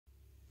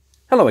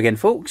Hello again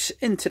folks,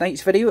 in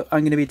tonight's video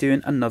I'm going to be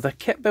doing another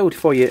kit build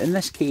for you. In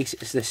this case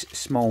it's this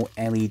small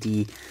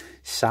LED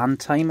sand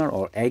timer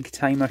or egg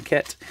timer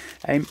kit.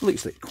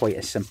 Looks like quite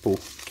a simple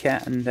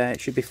kit and it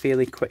should be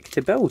fairly quick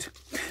to build.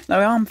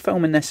 Now I am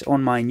filming this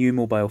on my new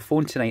mobile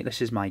phone tonight.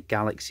 This is my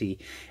Galaxy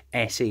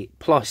S8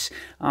 Plus,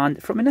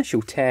 and from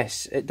initial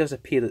tests it does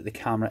appear that the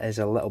camera is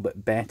a little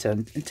bit better.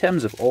 In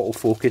terms of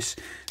autofocus,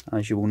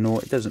 as you will know,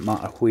 it doesn't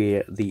matter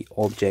where the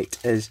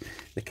object is,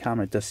 the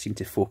camera does seem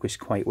to focus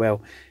quite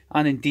well.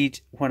 And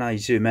indeed, when I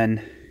zoom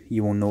in,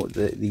 you will note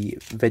that the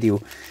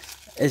video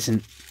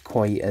isn't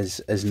quite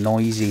as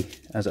noisy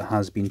as it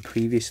has been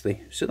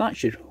previously. So that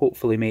should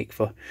hopefully make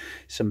for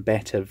some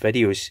better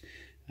videos.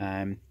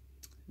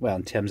 Well,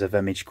 in terms of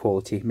image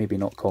quality, maybe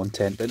not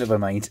content, but never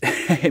mind.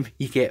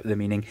 You get the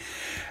meaning.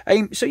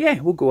 So yeah,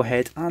 we'll go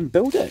ahead and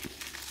build it.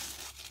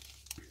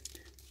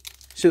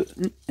 So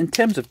in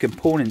terms of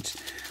components,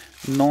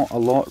 not a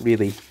lot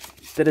really.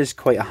 There is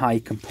quite a high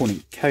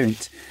component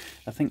count.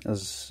 I think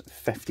there's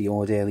 50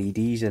 odd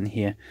LEDs in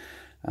here.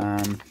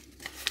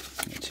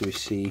 Let's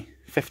see,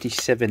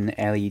 57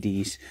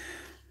 LEDs.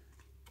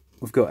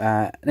 We've got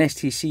an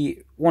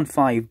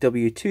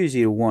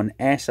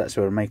STC15W201S, that's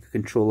our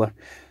microcontroller.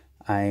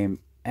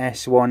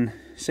 S1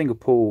 single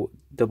pole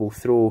double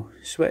throw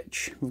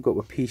switch. We've got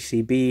a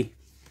PCB.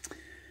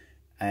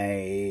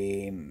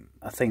 I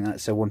think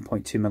that's a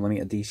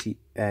 1.2mm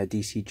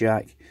DC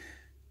jack.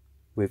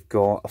 We've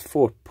got a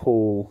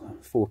 4-pole,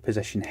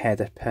 4-position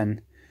header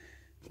pin,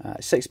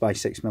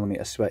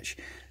 6x6mm switch,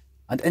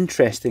 and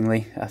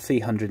interestingly a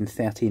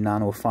 330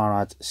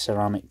 nanofarad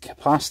ceramic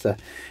capacitor.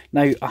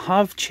 Now I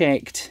have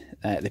checked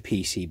the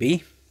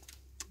PCB.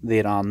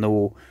 There are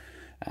no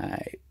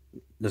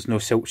there's no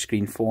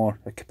silkscreen for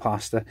the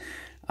capacitor,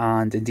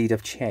 and indeed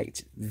I've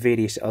checked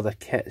various other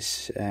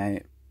kits,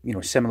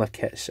 similar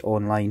kits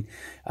online,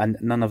 and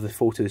none of the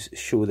photos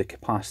show the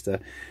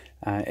capacitor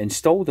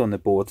installed on the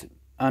board.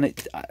 And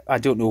I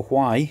don't know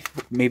why.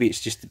 Maybe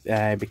it's just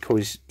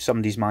because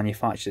somebody's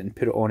manufactured it and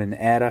put it on in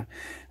error,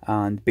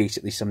 and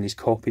basically somebody's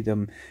copied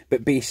them.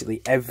 But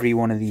basically every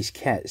one of these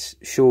kits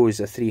shows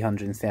a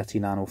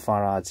 330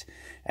 nanofarad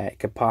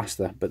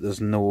capacitor, but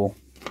there's no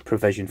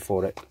provision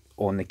for it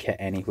on the kit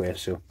anywhere.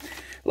 So a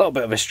little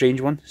bit of a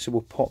strange one, so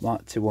we'll pop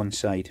that to one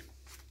side.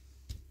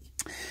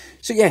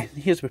 So yeah,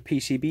 here's our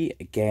PCB.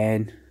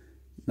 Again,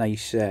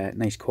 nice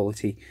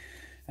quality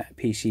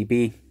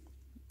PCB.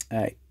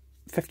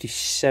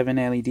 57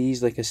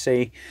 LEDs, like I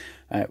say.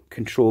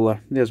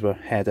 Controller, there's our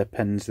header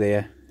pins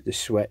there, the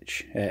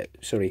switch,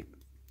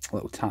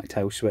 little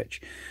tactile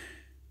switch.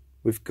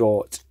 We've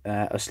got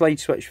a slide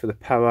switch for the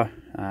power,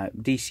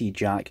 DC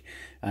jack,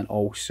 and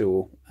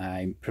also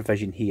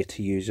provision here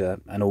to use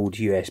an old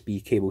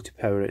USB cable to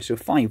power it, so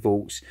 5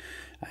 volts.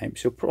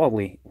 So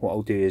probably what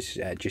I'll do is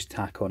just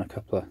tack on a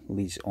couple of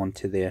leads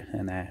onto there,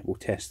 and we'll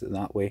test it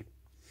that way.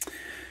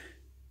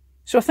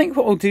 So I think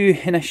what I'll do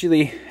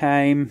initially,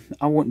 I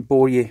won't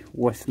bore you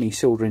with me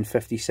soldering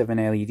 57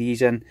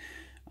 LEDs in.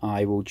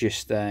 I will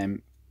just,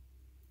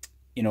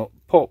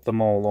 pop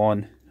them all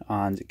on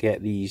and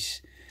get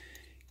these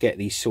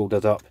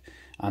soldered up,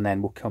 and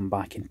then we'll come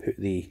back and put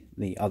the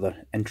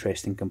other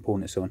interesting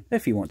components on,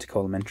 if you want to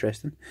call them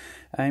interesting.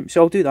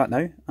 So I'll do that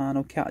now, and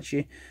I'll catch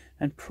you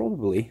in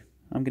probably,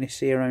 I'm going to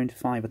say, around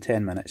 5 or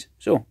 10 minutes.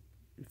 So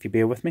if you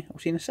bear with me, I'll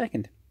see you in a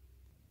second.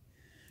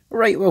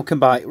 Right, welcome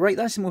back. Right,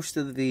 that's most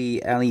of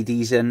the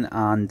LEDs in,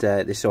 and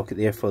the socket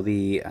there for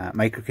the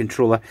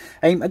microcontroller.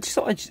 I just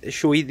thought I'd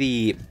show you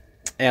the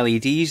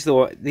LEDs,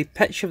 though. The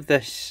pitch of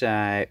this,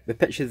 the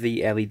pitch of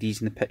the LEDs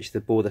and the pitch of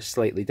the board are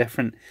slightly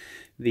different.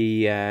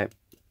 The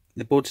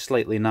board's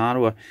slightly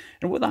narrower,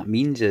 and what that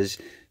means is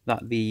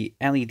that the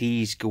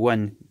LEDs go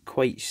in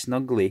quite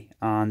snugly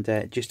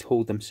and just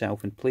hold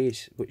themselves in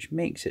place, which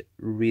makes it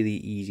really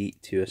easy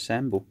to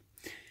assemble.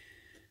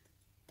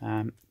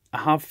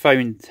 I have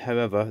found,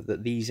 however,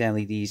 that these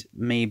LEDs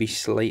may be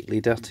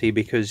slightly dirty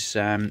because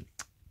they're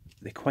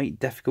quite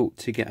difficult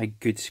to get a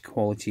good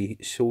quality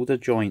solder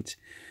joint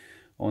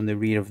on the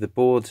rear of the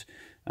board.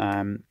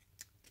 I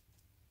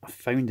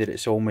found that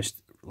it's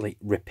almost like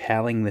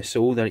repelling the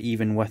solder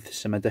even with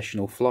some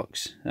additional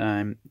flux.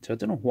 So I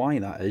don't know why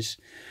that is.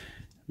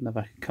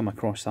 Never come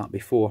across that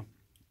before.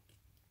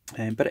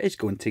 But it is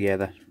going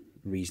together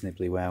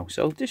reasonably well.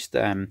 So I'll just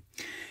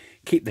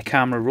keep the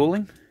camera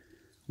rolling.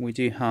 We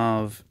do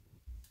have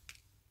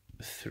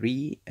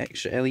 3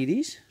 extra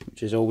LEDs,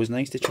 which is always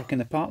nice to chuck in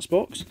the parts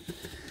box.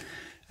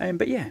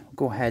 But yeah, we'll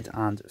go ahead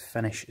and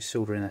finish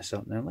soldering this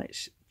up. Now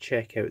let's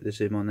check out the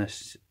zoom on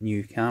this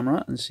new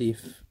camera and see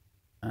if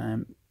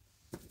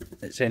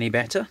it's any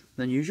better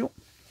than usual.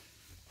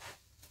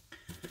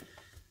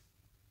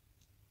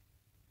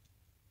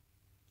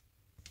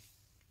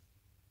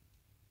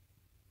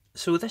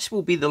 So this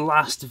will be the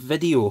last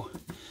video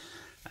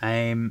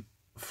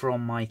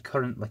from my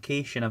current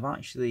location. I've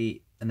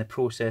actually in the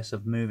process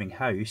of moving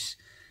house.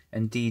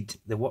 Indeed,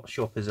 the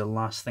workshop is the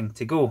last thing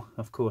to go.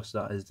 Of course,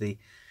 that is the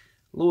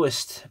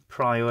lowest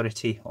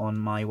priority on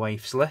my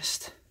wife's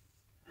list.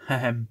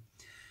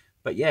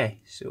 But yeah,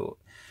 so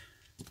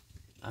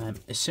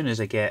As soon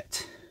as I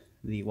get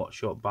the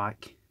workshop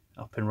back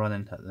up and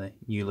running at the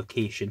new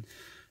location,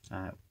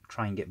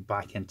 try and get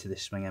back into the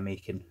swing of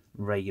making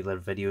regular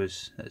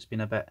videos. It's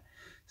been a bit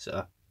sort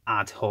of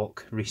ad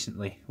hoc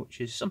recently,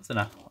 which is something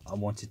I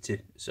wanted to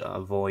sort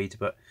of avoid,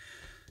 but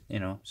you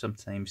know,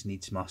 sometimes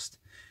needs must.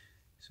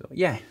 So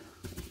yeah,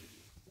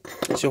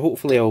 so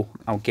hopefully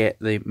I'll get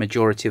the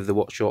majority of the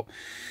workshop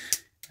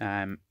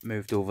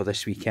moved over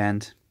this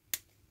weekend.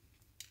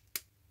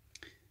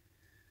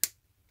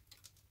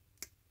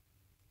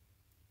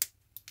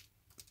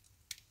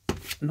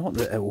 Not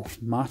that it will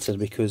matter,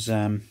 because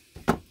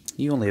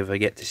you only ever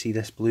get to see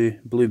this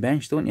blue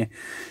bench, don't you?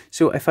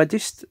 So if I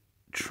just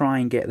try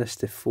and get this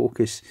to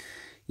focus,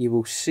 you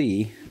will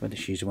see, I'll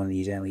just use one of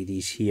these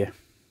LEDs here.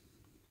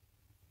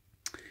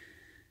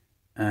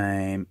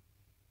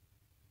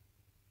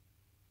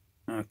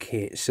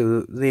 Okay,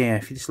 so there,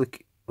 if you just look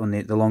on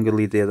the longer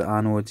lead there, the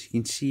anode, you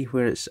can see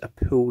where it's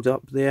pulled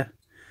up there.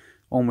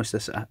 Almost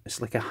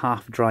it's like a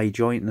half dry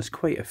joint, and there's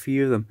quite a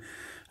few of them.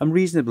 I'm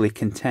reasonably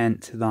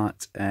content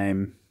that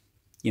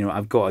you know,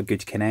 I've got a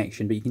good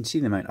connection, but you can see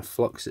the amount of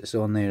flux that's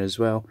on there as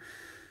well.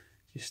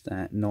 Just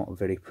not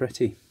very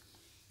pretty.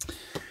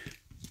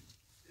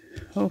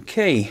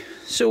 Okay,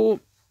 so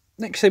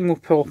next thing we'll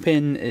pop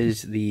in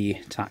is the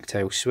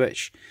tactile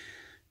switch.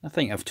 I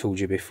think I've told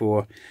you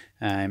before,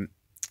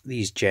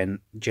 these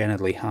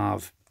generally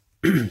have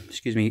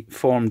excuse me,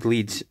 formed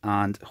leads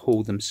and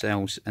hold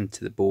themselves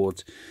into the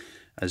board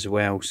as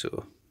well,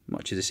 so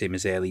much the same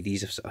as the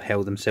LEDs have sort of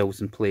held themselves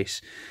in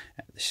place.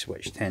 The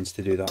switch tends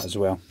to do that as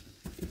well.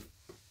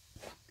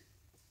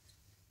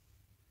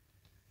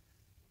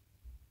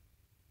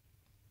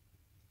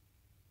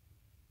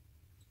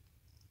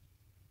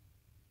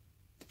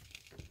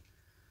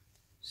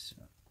 So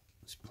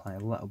let's apply a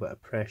little bit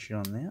of pressure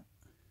on there.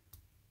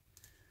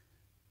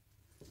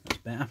 That's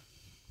better.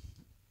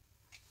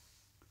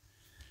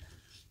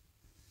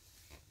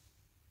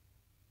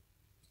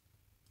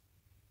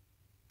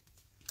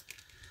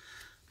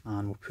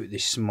 And we'll put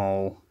this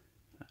small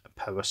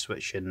power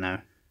switch in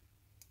now.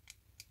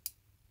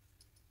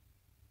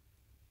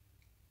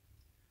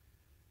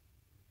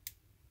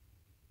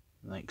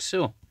 Like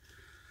so.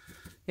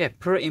 Yeah,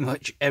 pretty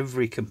much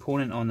every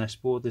component on this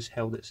board has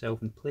held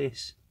itself in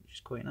place, which is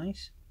quite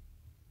nice.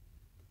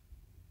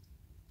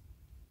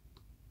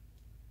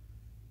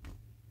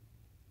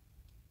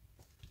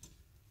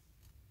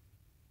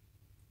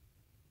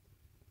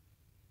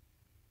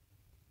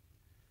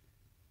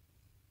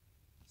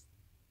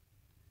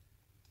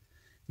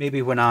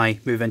 Maybe when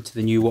I move into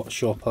the new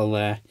workshop,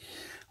 I'll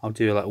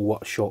do a little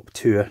workshop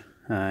tour.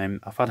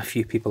 I've had a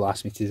few people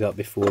ask me to do that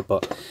before,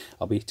 but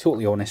I'll be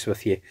totally honest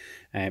with you,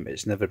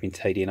 it's never been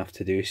tidy enough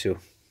to do. So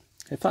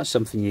if that's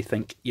something you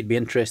think you'd be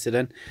interested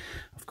in,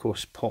 of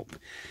course pop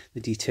the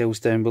details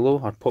down below,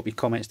 or pop your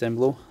comments down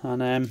below,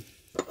 and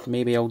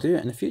maybe I'll do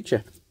it in the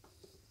future.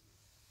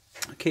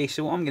 Okay,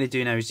 so what I'm going to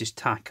do now is just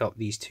tack up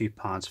these two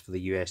pads for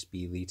the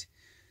USB lead.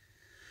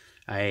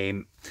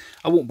 I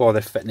won't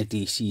bother fitting a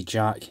DC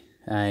jack.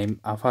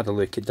 I've had a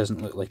look, it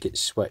doesn't look like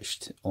it's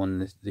switched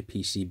on the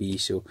PCB,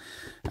 so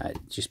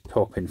just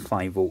pop in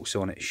 5 volts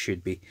on it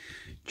should be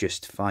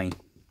just fine.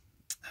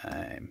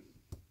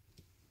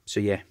 So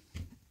yeah,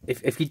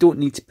 if you don't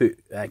need to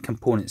put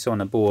components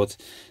on a board,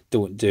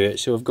 don't do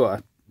it. So I've got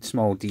a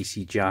small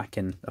DC jack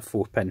and a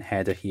 4-pin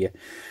header here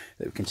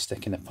that we can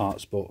stick in the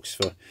parts box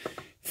for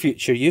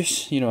future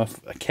use. You know, if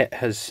a kit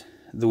has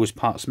those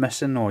parts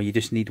missing, or you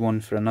just need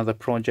one for another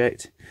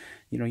project,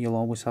 you know, you'll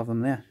always have them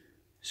there.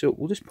 So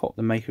we'll just pop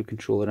the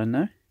microcontroller in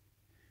now.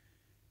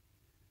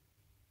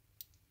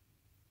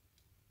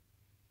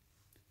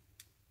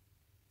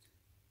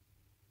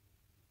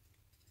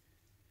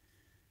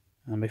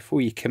 And before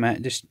you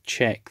commit, just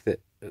check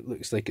that it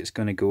looks like it's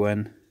going to go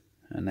in,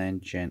 and then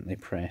gently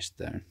press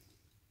down.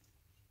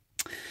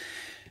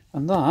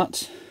 And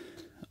that,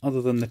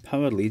 other than the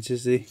power leads,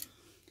 is the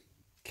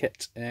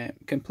kit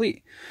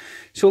complete.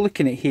 So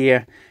looking at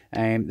here,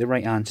 the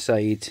right hand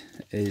side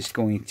is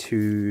going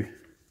to,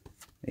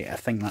 yeah, I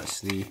think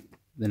that's the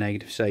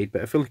negative side,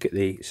 but if we look at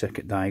the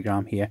circuit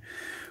diagram here,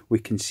 we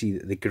can see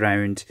that the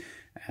ground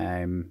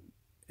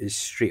is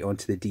straight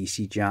onto the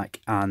DC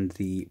jack, and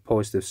the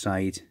positive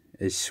side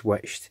is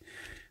switched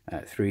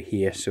through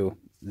here. So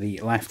the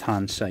left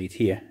hand side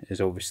here is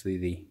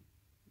obviously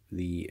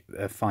the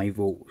 5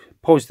 volt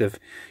positive,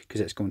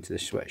 because it's going to the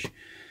switch.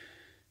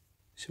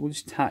 So we'll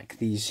just tack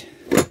these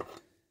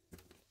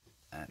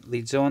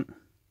leads on.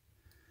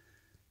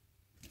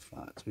 In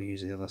fact, we'll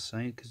use the other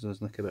side because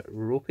those look a bit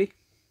ropey.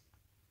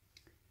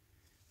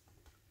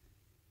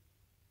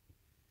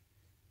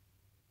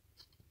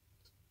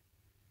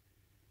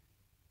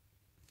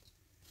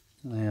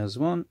 There's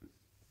one.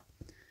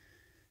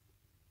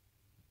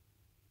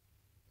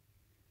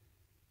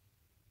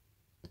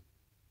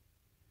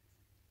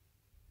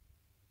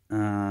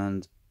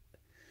 And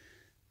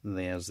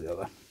there's the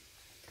other.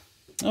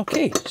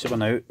 Okay, so we're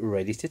now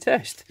ready to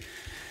test.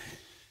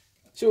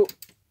 So,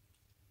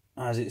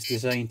 as it's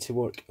designed to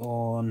work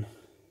on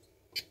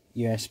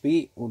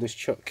USB, we'll just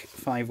chuck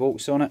 5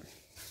 volts on it.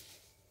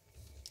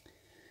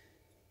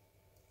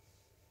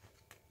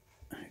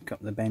 back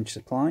up the bench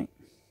supply.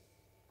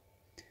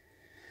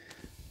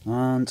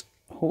 And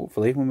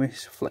hopefully when we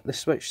flick the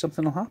switch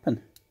something will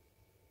happen.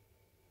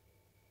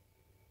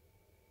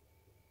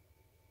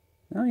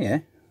 Oh yeah,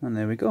 and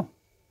there we go.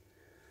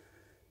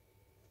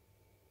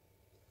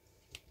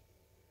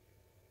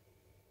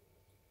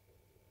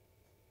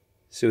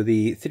 So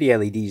the 3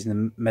 LEDs in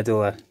the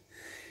middle are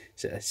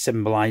sort of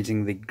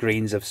symbolising the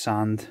grains of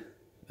sand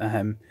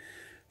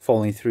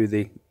falling through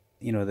the,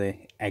 you know, the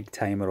egg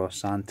timer or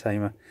sand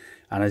timer,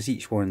 and as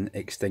each one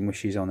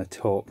extinguishes on the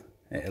top,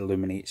 it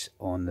illuminates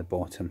on the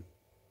bottom.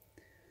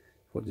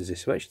 What does the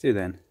switch do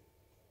then?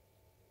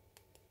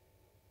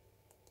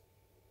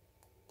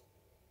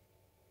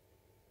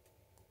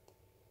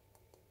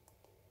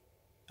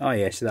 Oh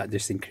yeah, so that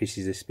just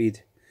increases the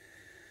speed.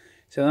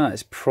 So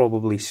that's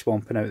probably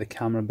swamping out the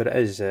camera, but it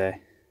is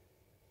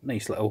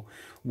nice little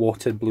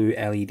water blue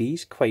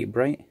LEDs, quite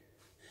bright.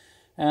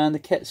 And the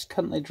kit's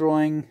currently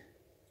drawing,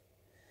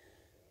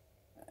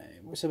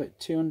 what's about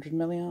 200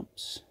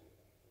 milliamps?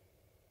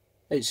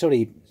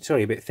 Sorry,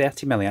 about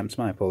 30 milliamps,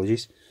 my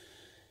apologies.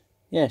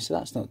 Yeah, so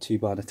that's not too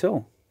bad at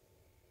all.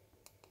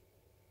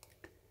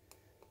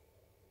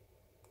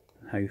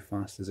 How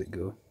fast does it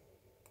go?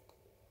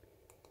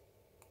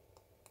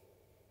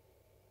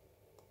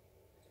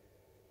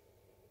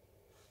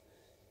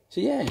 So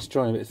yeah, it's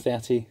drawing about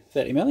 30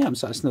 milliamps,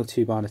 that's not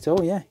too bad at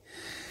all, yeah.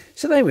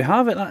 So there we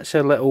have it, that's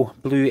a little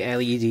blue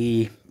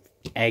LED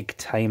egg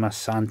timer,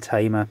 sand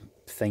timer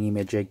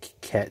thingy-majig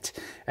kit.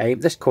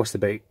 This cost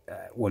about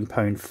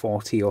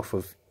 £1.40 off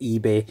of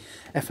eBay.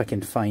 If I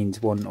can find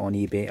one on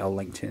eBay, I'll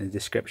link to it in the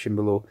description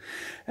below.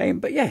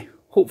 But yeah,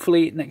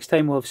 hopefully next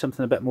time we'll have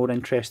something a bit more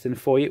interesting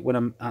for you when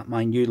I'm at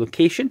my new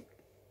location.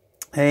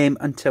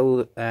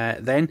 Until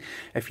then,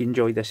 if you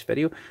enjoyed this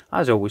video,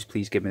 as always,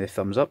 please give me the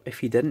thumbs up.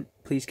 If you didn't,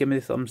 please give me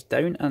the thumbs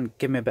down and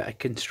give me a bit of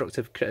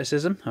constructive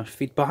criticism or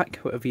feedback,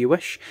 whatever you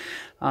wish.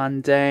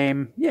 And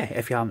yeah,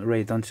 if you haven't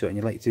already done so and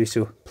you'd like to do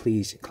so,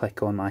 please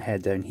click on my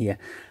head down here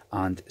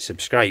and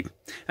subscribe.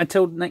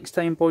 Until next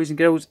time, boys and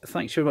girls,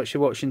 thanks very much for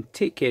watching.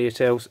 Take care of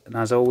yourselves, and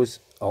as always,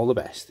 all the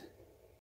best.